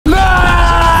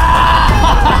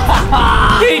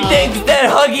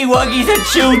Huggy Wuggy's a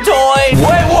chew toy?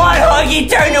 Wait, what? Huggy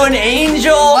turned to an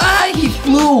angel? What? He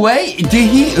flew away? Did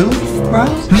he oof, bro?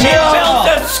 She built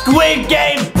a Squid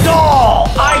Game doll!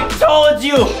 I told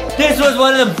you, this was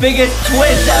one of the biggest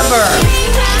twists ever.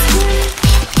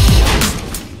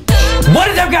 What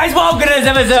is up, guys? Welcome to this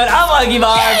episode of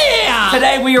LankyBox. Yeah!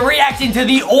 Today we are reacting to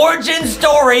the origin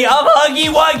story of Huggy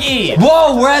Wuggy.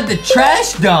 Whoa, we're at the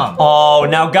trash dump. Oh,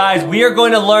 now guys, we are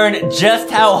going to learn just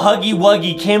how Huggy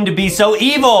Wuggy came to be so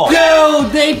evil.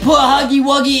 Dude, they put Huggy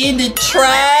Wuggy in the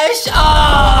trash?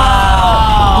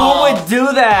 Oh! Who would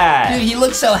do that? Dude, he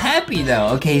looks so happy though.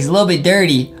 Okay, he's a little bit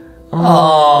dirty.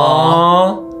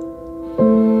 Aww.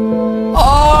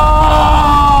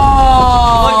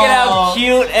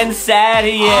 And sad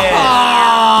he is.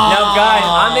 Now guys,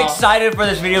 I'm excited for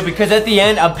this video because at the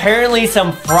end, apparently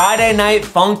some Friday Night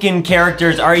Funkin'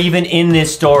 characters are even in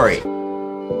this story.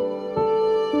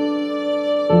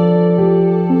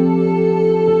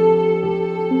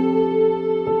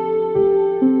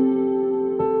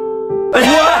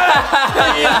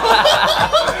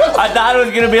 I thought it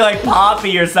was gonna be like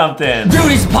Poppy or something.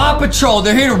 Dude, it's Paw Patrol.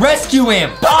 They're here to rescue him.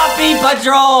 Poppy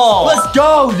Patrol! Let's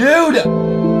go, dude.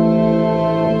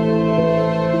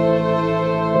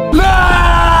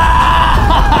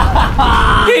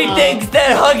 He thinks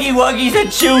that Huggy Wuggy's a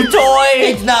chew toy.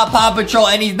 It's not Paw Patrol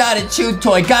and he's not a chew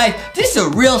toy. Guys, this is a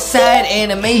real sad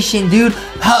animation, dude.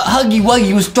 Huggy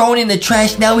Wuggy was thrown in the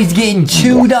trash. Now he's getting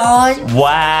chewed on.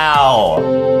 Wow.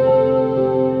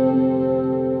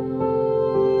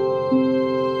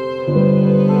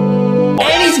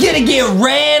 And he's gonna get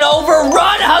ran over.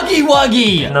 Run, Huggy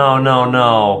Wuggy. No, no,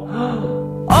 no.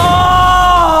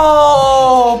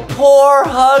 Oh, poor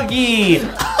Huggy.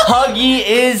 Huggy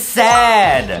is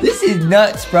sad. This is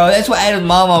nuts, bro. That's what Adam's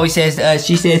mom always says to us.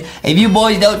 She says, if you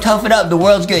boys don't toughen up, the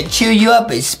world's gonna chew you up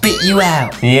and spit you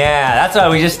out. Yeah, that's why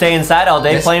we just stay inside all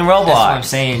day playing Roblox. That's what I'm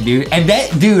saying, dude. And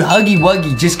that dude, Huggy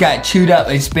Wuggy, just got chewed up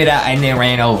and spit out and then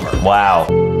ran over. Wow.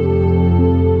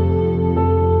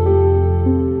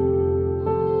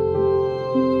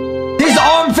 His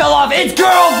arm fell off. It's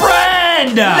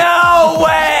girlfriend! No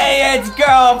way! It's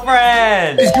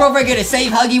girlfriend! Is girlfriend gonna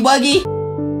save Huggy Wuggy?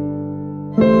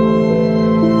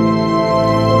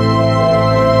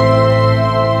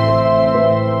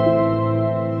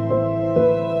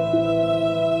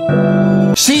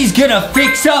 She's gonna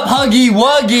fix up Huggy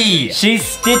Wuggy. She's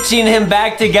stitching him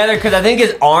back together because I think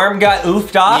his arm got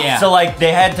oofed off. Yeah. So like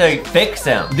they had to fix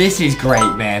him. This is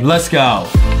great, man. Let's go.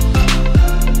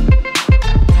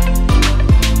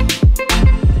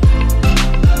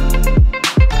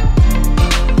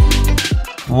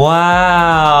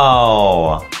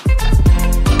 Wow.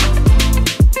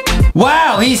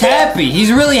 Wow, he's happy.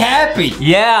 He's really happy.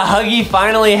 Yeah, Huggy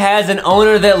finally has an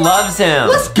owner that loves him.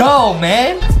 Let's go,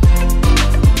 man.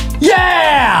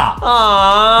 Yeah!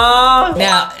 Aww.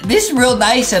 Now, this is real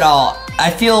nice at all. I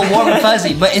feel warm and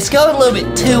fuzzy, but it's going a little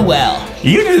bit too well.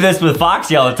 You do this with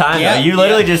Foxy all the time, Yeah, though. You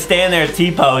literally just stand there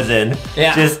T-posing,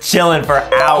 just chilling for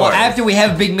hours. Well, after we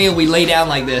have a big meal, we lay down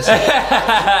like this. yeah,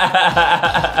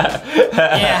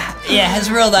 it's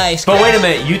real nice. But wait a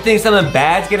minute, you think something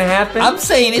bad's gonna happen? I'm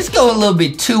saying it's going a little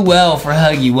bit too well for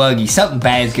Huggy Wuggy. Something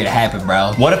bad's gonna happen,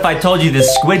 bro. What if I told you the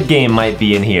Squid Game might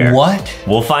be in here? What?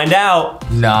 We'll find out.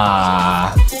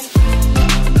 Nah.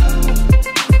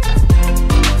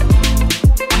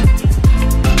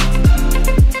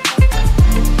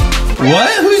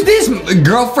 What? Who's this?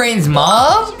 Girlfriend's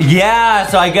mom? Yeah,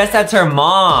 so I guess that's her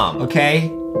mom. Okay.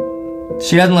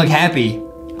 She doesn't look happy.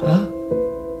 Huh?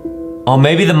 Oh,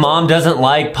 maybe the mom doesn't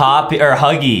like Poppy or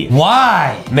Huggy.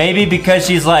 Why? Maybe because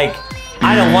she's like,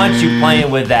 I don't want you playing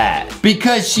with that.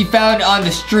 Because she found it on the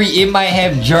street, it might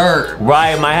have germ.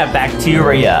 Right, it might have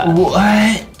bacteria.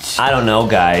 What? I don't know,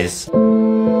 guys.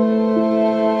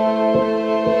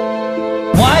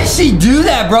 Why'd she do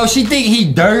that, bro? She think he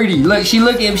dirty. Look, she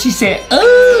looked at him, she said,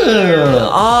 ugh.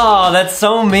 Oh, that's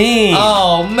so mean.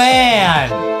 Oh, man.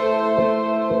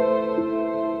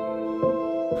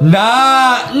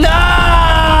 Nah,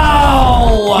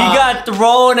 no! He got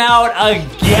thrown out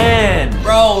again.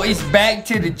 Bro, it's back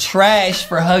to the trash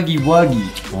for Huggy Wuggy.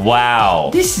 Wow.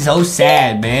 This is so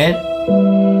sad, man.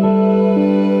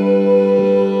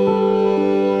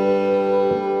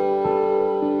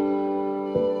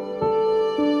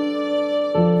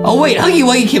 Oh wait, Huggy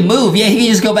Wuggy can move. Yeah, he can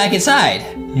just go back inside.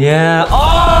 Yeah. Oh!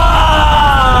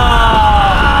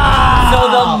 So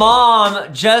the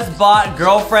mom just bought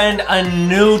girlfriend a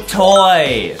new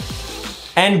toy.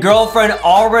 And girlfriend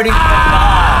already forgot.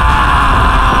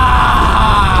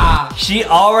 She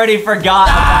already forgot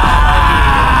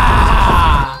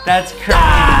about Huggy. That's crazy,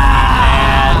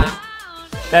 man.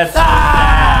 That's so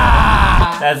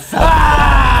sad. That's so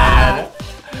bad.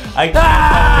 I can't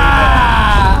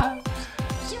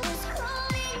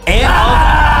and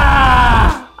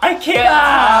I can't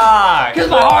talk. Because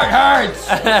my heart hurts.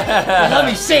 Let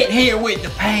me sit here with the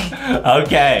pain.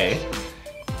 Okay.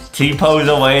 T-pose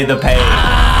away the pain.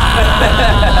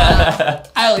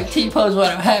 I only T-pose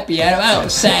when I'm happy, Adam. I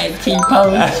don't sad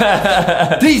T-pose.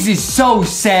 This is so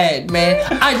sad, man.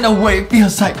 I know what it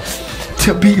feels like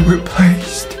to be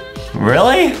replaced.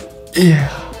 Really? Yeah.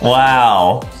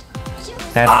 Wow.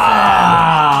 That's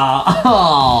sad.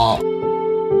 Oh.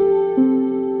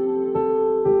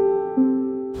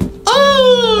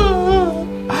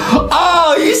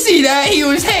 Oh, you see that? He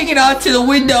was hanging out to the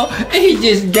window and he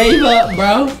just gave up,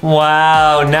 bro.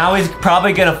 Wow, now he's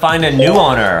probably gonna find a new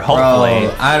owner, hopefully.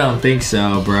 Bro, I don't think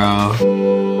so, bro.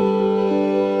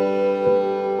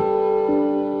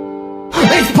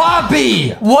 It's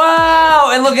Poppy!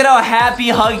 Wow, and look at how happy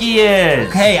Huggy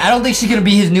is. Hey, I don't think she's gonna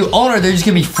be his new owner. They're just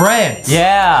gonna be friends.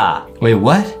 Yeah. Wait,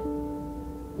 what?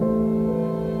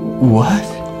 What?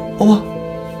 Oh,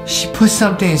 she put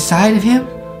something inside of him?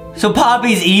 So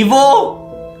Poppy's evil?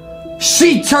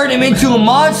 She turned him into a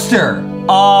monster.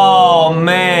 Oh,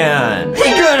 man. He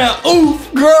gonna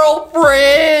oof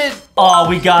girlfriend. Oh,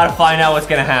 we gotta find out what's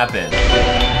gonna happen.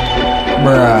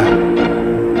 Bruh.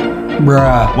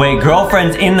 Wait,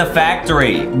 girlfriend's in the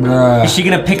factory. Bruh. Is she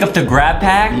gonna pick up the grab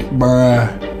pack? Bruh.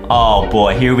 Oh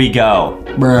boy, here we go.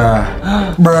 Bruh.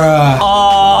 Bruh.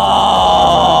 Oh!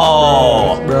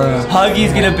 Bruh.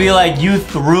 Huggy's gonna be like, you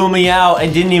threw me out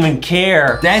and didn't even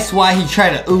care. That's why he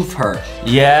tried to oof her.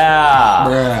 Yeah.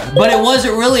 Bruh. But it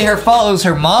wasn't really her fault, it was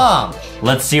her mom.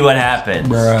 Let's see what happens.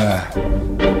 Bruh.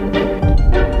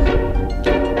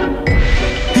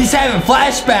 He's having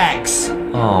flashbacks.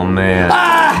 Oh man.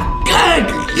 Ah!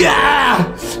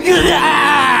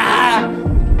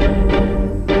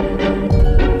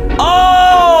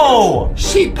 Oh!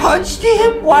 She punched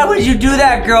him? Why would you do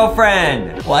that,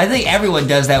 girlfriend? Well, I think everyone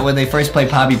does that when they first play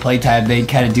Poppy Playtime. They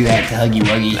kind of do that to Huggy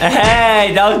Wuggy.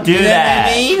 Hey, don't do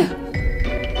that. You know what I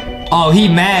mean? Oh, he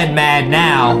mad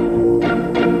now.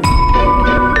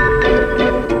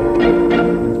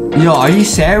 Yo, are you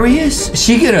serious?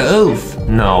 She gonna oof.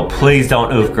 No, please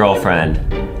don't oof girlfriend.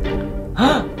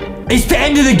 It's the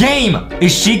end of the game.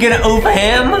 Is she gonna oof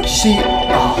him?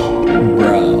 Oh,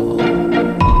 bro.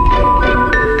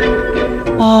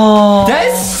 Oh.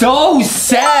 That's so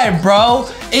sad, bro.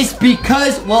 It's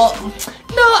because, well, no,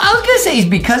 I was gonna say it's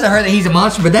because of her that he's a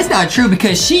monster, but that's not true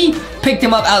because she picked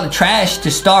him up out of the trash to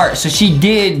start, so she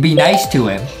did be nice to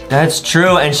him. That's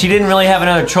true, and she didn't really have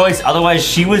another choice, otherwise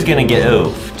she was gonna get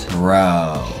oofed.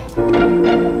 Bro.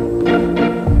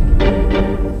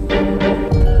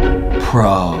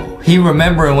 He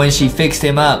remembering when she fixed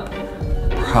him up.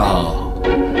 Bro.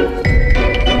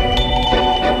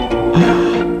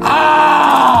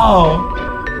 Oh!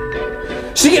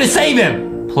 She gonna save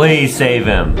him. Please save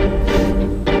him.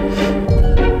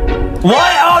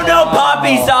 What? Oh no,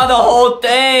 Poppy saw the whole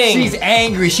thing. She's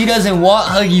angry. She doesn't want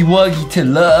Huggy Wuggy to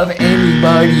love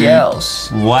anybody else.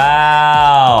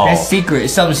 Wow. That's secret.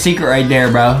 It's something secret right there,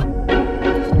 bro.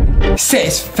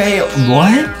 Says fail.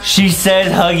 What? She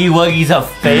said Huggy Wuggy's a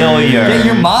failure. Yeah,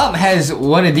 your mom has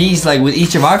one of these, like with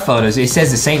each of our photos. It says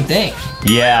the same thing.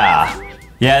 Yeah.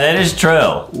 Yeah, that is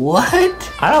true. What?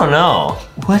 I don't know.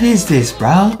 What is this,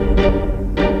 bro?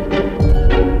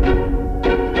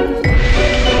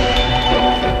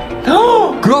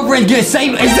 Girlfriend's gonna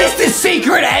save. Is this the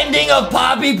secret ending of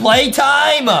Poppy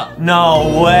Playtime?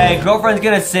 No way. Girlfriend's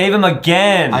gonna save him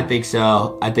again. I think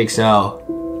so. I think so.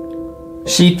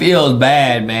 She feels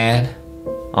bad, man.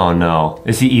 Oh no.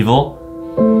 Is he evil?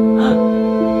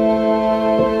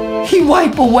 He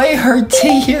wiped away her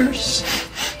tears.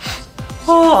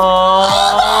 Oh.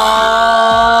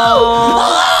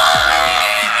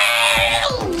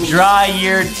 Dry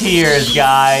your tears,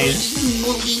 guys.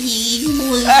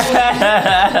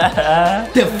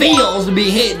 The feels be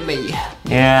hitting me.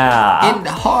 Yeah. In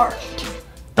the heart.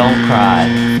 Don't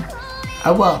cry.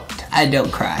 I won't. I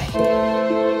don't cry.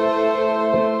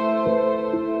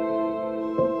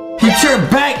 He turned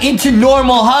back into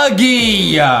normal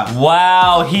Huggy.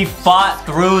 Wow, he fought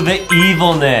through the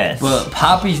evilness. But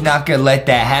Poppy's not gonna let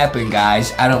that happen,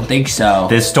 guys. I don't think so.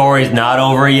 This story's not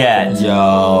over yet.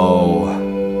 Yo.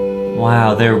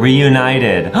 Wow, they're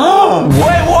reunited. Wait,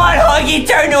 what? Huggy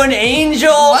turned to an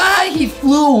angel? What? He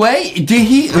flew away? Did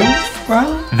he oof,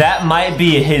 bro? That might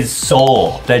be his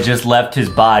soul that just left his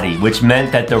body, which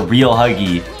meant that the real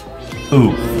Huggy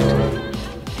oofed.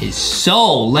 His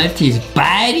soul left his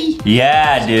body?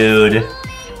 Yeah, dude.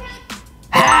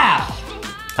 How?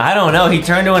 I don't know, he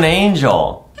turned to an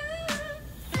angel.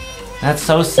 That's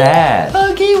so sad.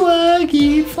 Huggy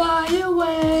Wuggy, fly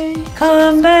away.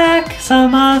 Come back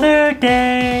some other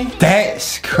day.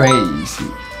 That's crazy.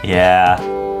 Yeah.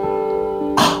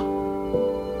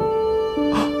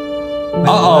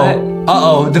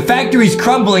 Uh-oh. The factory's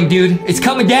crumbling, dude. It's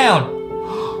coming down.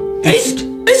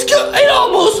 It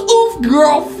almost oofed,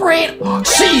 girlfriend.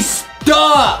 She's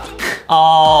stuck.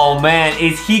 Oh man,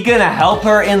 is he gonna help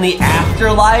her in the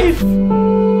afterlife?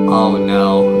 Oh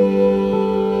no.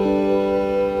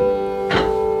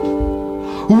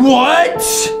 What?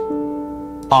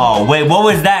 Oh wait, what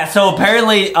was that? So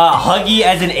apparently Huggy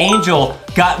as an angel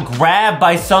got grabbed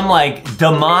by some like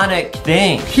demonic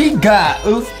thing. He got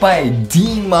oofed by a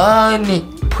demonic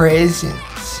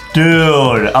presence.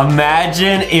 Dude,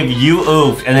 imagine if you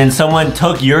oofed and then someone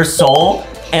took your soul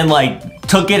and like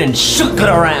took it and shook it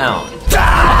around.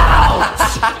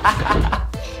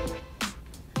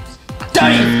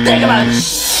 Don't even think about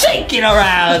shaking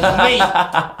around me.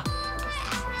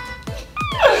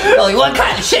 Like, what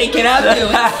kind of shaking I'm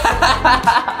doing?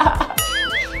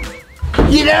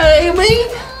 You know what I mean?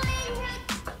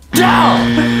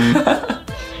 Go!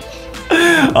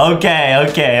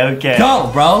 Okay. Go,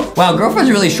 bro. Wow,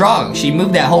 girlfriend's really strong. She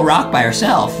moved that whole rock by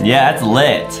herself. Yeah, that's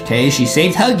lit. Okay, she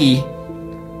saved Huggy.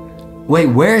 Wait,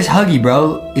 where's Huggy,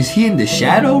 bro? Is he in the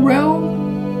shadow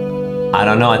realm? I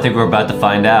don't know, I think we're about to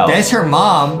find out. That's her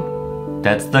mom.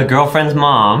 That's the girlfriend's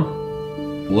mom.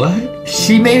 What?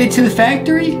 She made it to the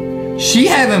factory? She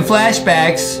having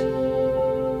flashbacks.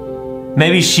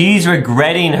 Maybe she's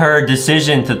regretting her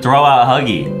decision to throw out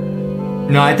Huggy.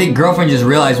 No, I think girlfriend just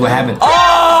realized what happened.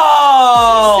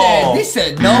 Oh! This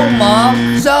said no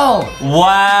mom zone.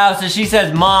 Wow, so she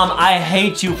says, Mom, I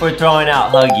hate you for throwing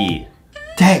out Huggy.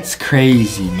 That's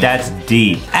crazy, man. That's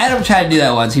deep. Adam tried to do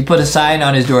that once. He put a sign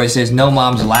on his door that says no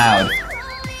mom's allowed.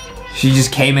 She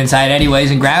just came inside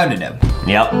anyways and grounded him.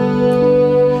 Yep.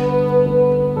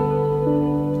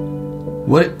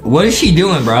 What is she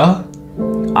doing, bro?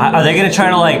 Are they gonna try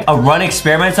to like run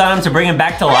experiments on him to bring him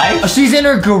back to life? She's in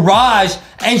her garage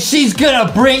and she's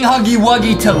gonna bring Huggy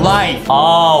Wuggy to life.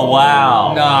 Oh,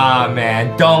 wow. Nah,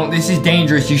 man, don't. This is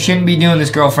dangerous. You shouldn't be doing this,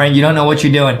 girlfriend. You don't know what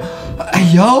you're doing.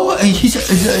 Yo, Is he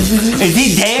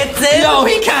dancing? Yo,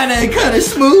 he kind of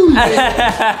smooth.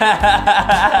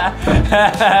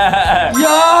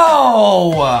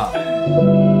 Yo!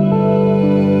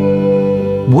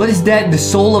 What is that? The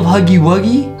soul of Huggy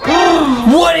Wuggy?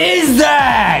 What is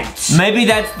that? Maybe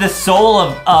that's the soul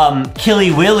of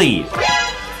Killy Willy.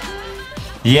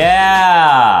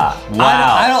 Yeah.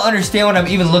 Wow. I don't understand what I'm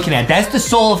even looking at. That's the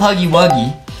soul of Huggy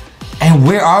Wuggy. And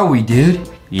where are we, dude?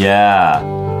 Yeah.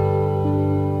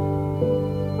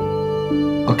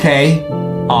 Okay.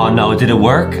 Oh no, did it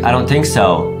work? I don't think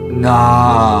so.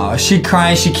 Nah, she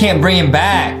crying. She can't bring him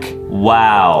back.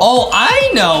 Wow. Oh,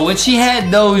 I know. When she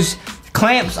had those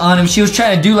clamps on him, she was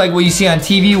trying to do like what you see on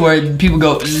TV where people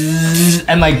go zzz,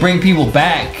 and like bring people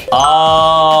back.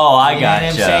 Oh, I gotcha.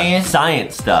 You know what I'm saying?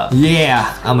 Science stuff.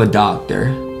 Yeah, I'm a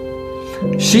doctor.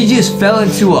 She just fell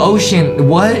into an ocean.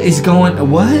 What is going?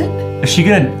 What? Is she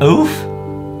gonna oof?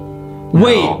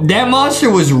 Wait, that monster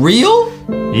was real?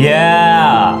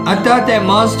 Yeah. I thought that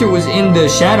monster was in the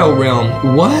shadow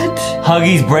realm. What?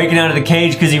 Huggy's breaking out of the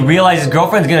cage because he realizes his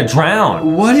girlfriend's gonna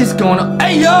drown. What is going on?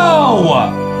 Hey, yo!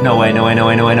 No way. He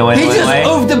just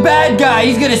oofed the bad guy.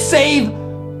 He's gonna save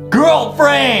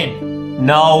girlfriend.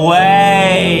 No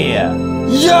way.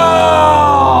 Yo!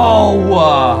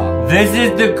 This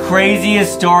is the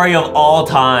craziest story of all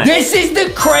time. This is the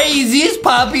craziest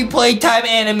Poppy Playtime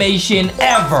animation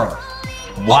ever.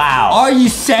 Wow. Are you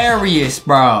serious,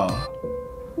 bro?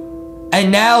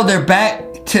 And now they're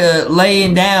back to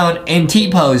laying down and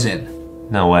T-posing.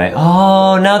 No way.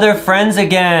 Oh, now they're friends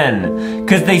again.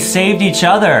 Because they saved each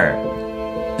other.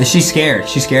 Is she scared?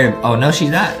 She's scared of... Oh, no, she's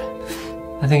not.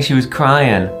 I think she was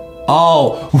crying.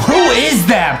 Oh, who is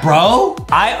that, bro?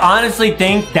 I honestly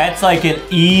think that's like an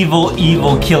evil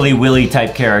Killy Willy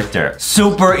type character.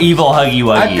 Super evil Huggy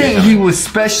Wuggy. I think he was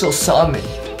special summoned.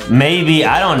 Maybe,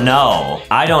 I don't know.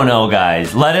 I don't know,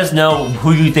 guys. Let us know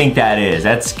who you think that is.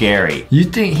 That's scary. You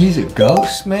think he's a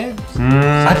ghost, man?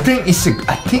 I think it's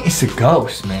a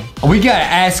ghost, man. We gotta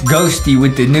ask Ghosty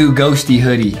with the new Ghosty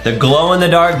hoodie. The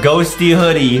glow-in-the-dark ghosty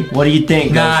hoodie. What do you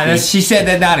think, Nah, Ghosty? she said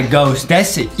that's not a ghost.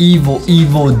 That's an evil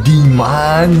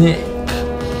demonic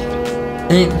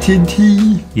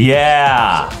entity.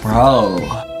 Yeah. Bro.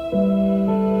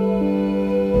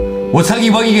 What's Huggy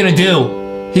Wuggy gonna do?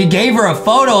 He gave her a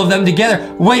photo of them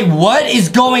together. Wait, what is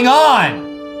going on?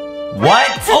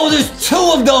 What? Oh, there's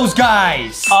two of those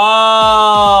guys.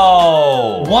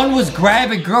 Oh. One was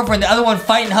grabbing girlfriend, the other one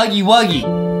fighting Huggy Wuggy.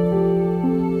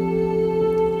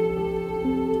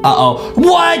 Uh-oh.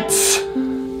 What?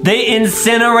 They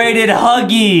incinerated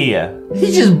Huggy.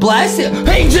 He just blasted.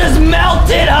 He just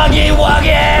melted Huggy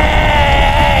Wuggy!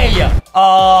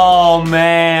 Oh,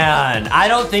 man. I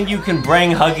don't think you can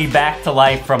bring Huggy back to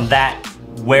life from that,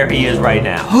 where he is right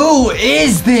now. Who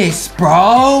is this,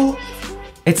 bro?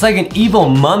 It's like an evil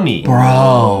mummy.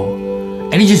 Bro.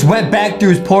 And he just went back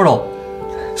through his portal.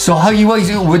 So Huggy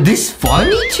Wuggy, was this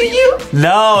funny to you?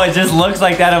 No, it just looks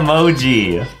like that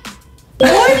emoji.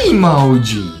 What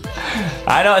emoji?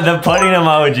 The pudding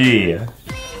emoji.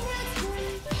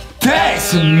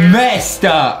 That's messed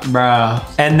up, bro.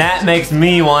 And that makes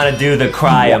me want to do the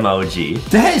cry emoji.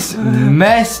 That's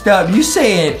messed up. You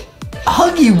saying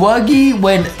Huggy Wuggy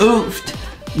when oofed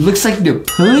looks like the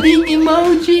pudding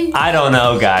emoji? I don't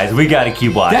know, guys. We gotta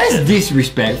keep watching. That's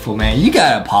disrespectful, man. You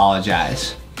gotta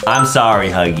apologize. I'm sorry,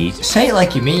 Huggy. Say it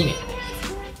like you mean it.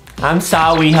 I'm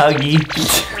sorry, Huggy.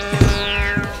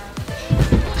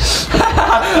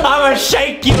 I'm gonna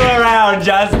shake you around,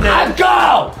 Justin.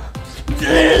 Go!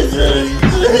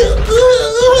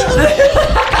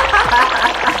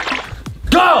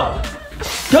 Go!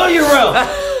 Go to your room.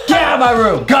 Get out of my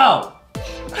room. Go!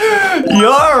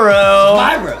 Your room.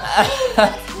 My room.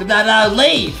 Now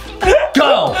leave.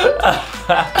 Go!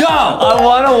 Go! I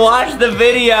want to watch the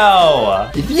video.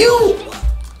 If you...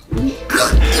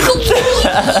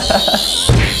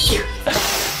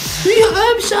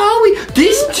 I'm sorry.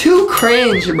 This too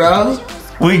cringe, bro.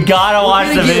 We gotta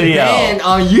watch the video. Banned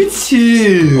on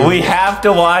YouTube. We have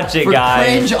to watch it, For guys.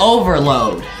 cringe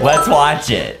overload. Let's watch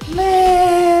it.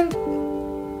 Man.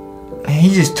 And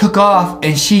he just took off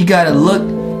and she gotta look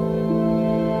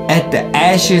at the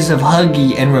ashes of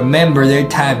Huggy and remember their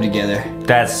time together.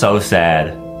 That's so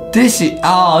sad. This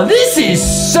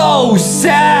is so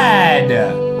sad.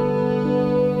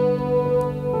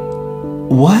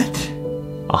 What?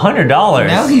 $100.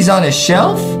 Now he's on a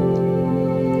shelf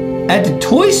at the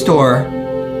toy store.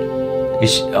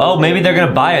 Oh, maybe they're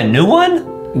gonna buy a new one?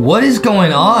 What is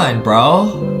going on, bro?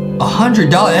 $100.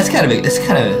 That's kind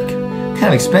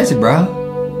of expensive, bro.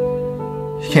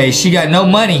 Okay, she got no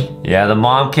money. Yeah, the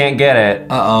mom can't get it.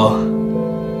 Uh-oh.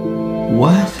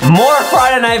 What? More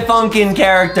Friday Night Funkin'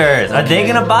 characters. Are they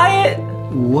gonna buy it?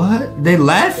 What? They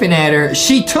laughing at her.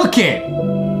 She took it.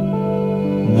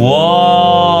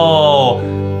 Whoa.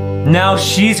 Now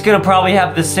she's gonna probably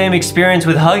have the same experience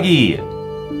with Huggy.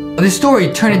 This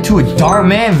story turned into a Dark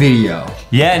Man video.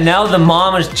 Yeah, now the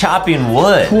mom is chopping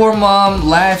wood. Poor mom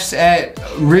laughs at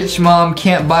rich mom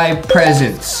can't buy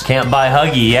presents. Can't buy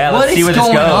Huggy. Yeah, let's see where this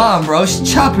goes. What is going on, bro?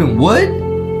 She's chopping wood?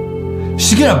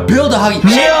 She's gonna build a Huggy.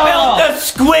 She built the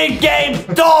Squid Game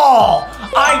doll!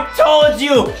 I told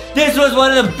you this was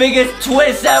one of the biggest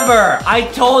twists ever. I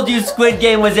told you Squid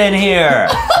Game was in here.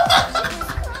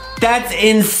 That's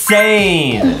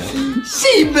insane.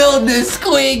 She built the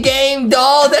Squid Game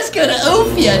doll. That's gonna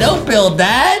oof ya. Don't build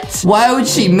that. Why would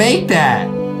she make that?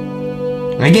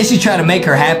 I guess she's trying to make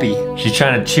her happy. She's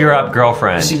trying to cheer up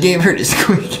girlfriend. She gave her the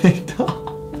Squid Game doll.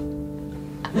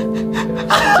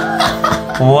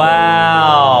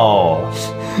 Wow.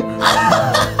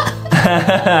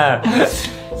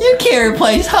 You can't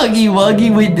replace Huggy Wuggy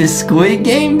with the Squid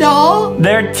Game doll?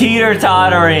 They're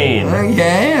teeter-tottering.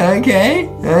 Okay.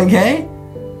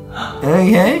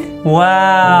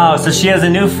 Wow, so she has a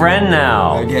new friend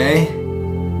now. Okay.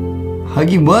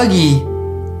 Huggy Wuggy.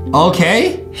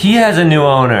 Okay. He has a new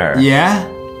owner. Yeah.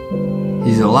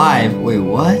 He's alive. Wait,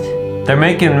 what? They're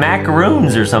making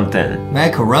macaroons or something.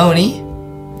 Macaroni?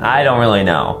 I don't really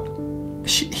know.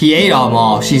 He ate them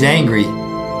all. She's angry.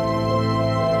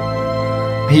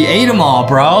 He ate them all,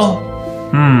 bro.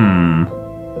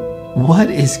 What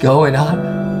is going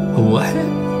on? What?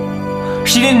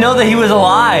 She didn't know that he was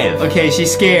alive. Okay,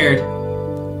 she's scared.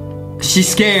 She's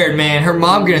scared, man. Her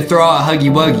mom gonna throw out Huggy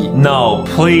Wuggy. No,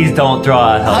 please don't throw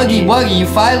out Huggy. Huggy Wuggy, you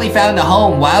finally found a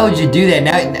home. Why would you do that?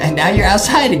 Now you're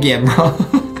outside again, bro.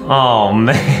 Oh,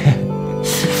 man.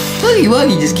 Huggy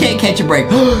Wuggy just can't catch a break.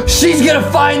 She's gonna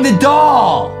find the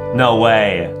doll! No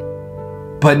way.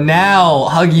 But now,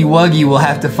 Huggy Wuggy will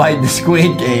have to fight the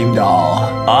Squid Game doll.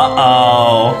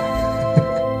 Uh-oh.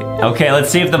 Okay, let's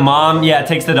see if the mom,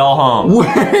 takes the doll home.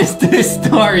 Where is this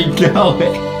story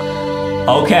going?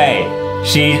 Okay,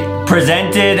 she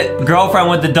presented girlfriend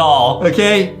with the doll.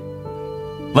 Okay.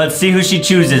 Let's see who she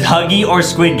chooses, Huggy or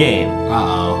Squid Game.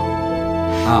 Uh-oh.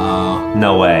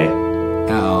 No way.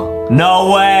 Uh-oh.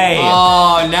 No way!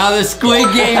 Oh, now the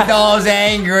Squid Game doll's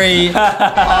angry.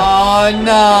 Oh,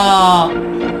 no.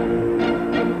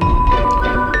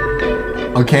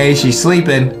 Okay, she's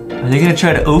sleeping. Are they gonna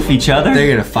try to oof each other? They're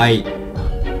gonna fight.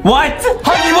 What?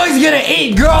 Huggy Wuggy's gonna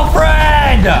eat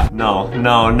girlfriend! No.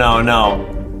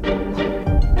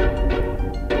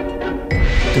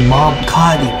 The mom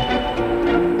caught him.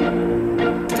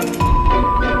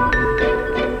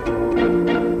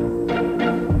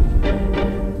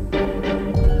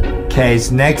 Okay, it's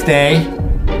next day.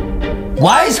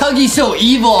 Why is Huggy so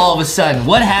evil all of a sudden?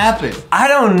 What happened? I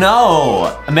don't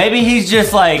know. Maybe he's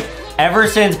just like, ever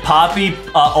since Poppy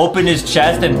opened his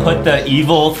chest and put the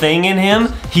evil thing in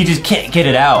him, he just can't get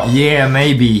it out. Yeah,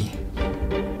 maybe.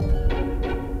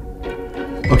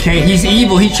 Okay, he's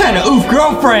evil. He's trying to oof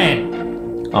girlfriend.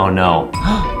 Oh no.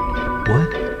 What?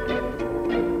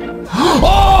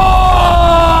 Oh!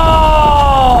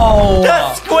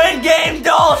 The Squid Game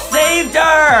doll saved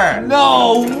her!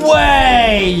 No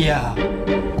way!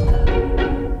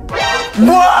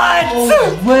 What?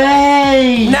 No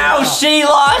way! Now she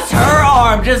lost her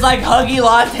arm, just like Huggy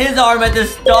lost his arm at the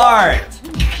start.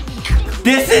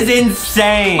 This is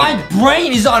insane. My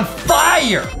brain is on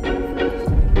fire!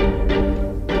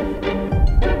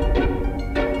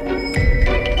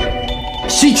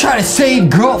 She trying to save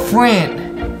girlfriend.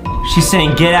 She's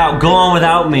saying, get out, go on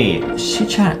without me. She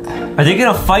trying. Are they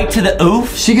gonna fight to the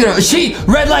oof? She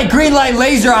red light, green light,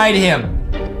 laser eyed him.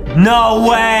 No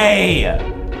way!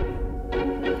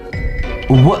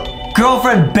 What?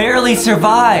 Girlfriend barely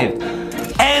survived.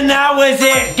 And that was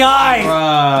it, guys.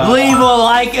 Leave a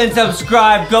like and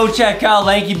subscribe. Go check out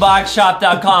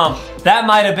LankyBoxShop.com. That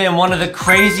might have been one of the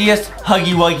craziest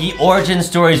Huggy Wuggy origin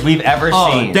stories we've ever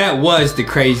seen. That was the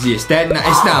craziest.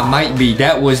 It's not might be.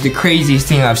 That was the craziest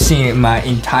thing I've seen in my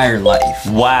entire life.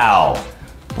 Wow.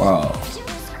 Bro.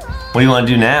 What do you want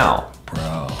to do now?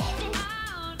 Bro.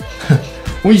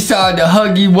 We saw the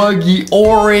Huggy Wuggy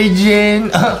origin.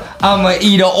 I'ma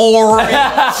eat an orange.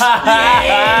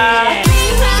 Yeah.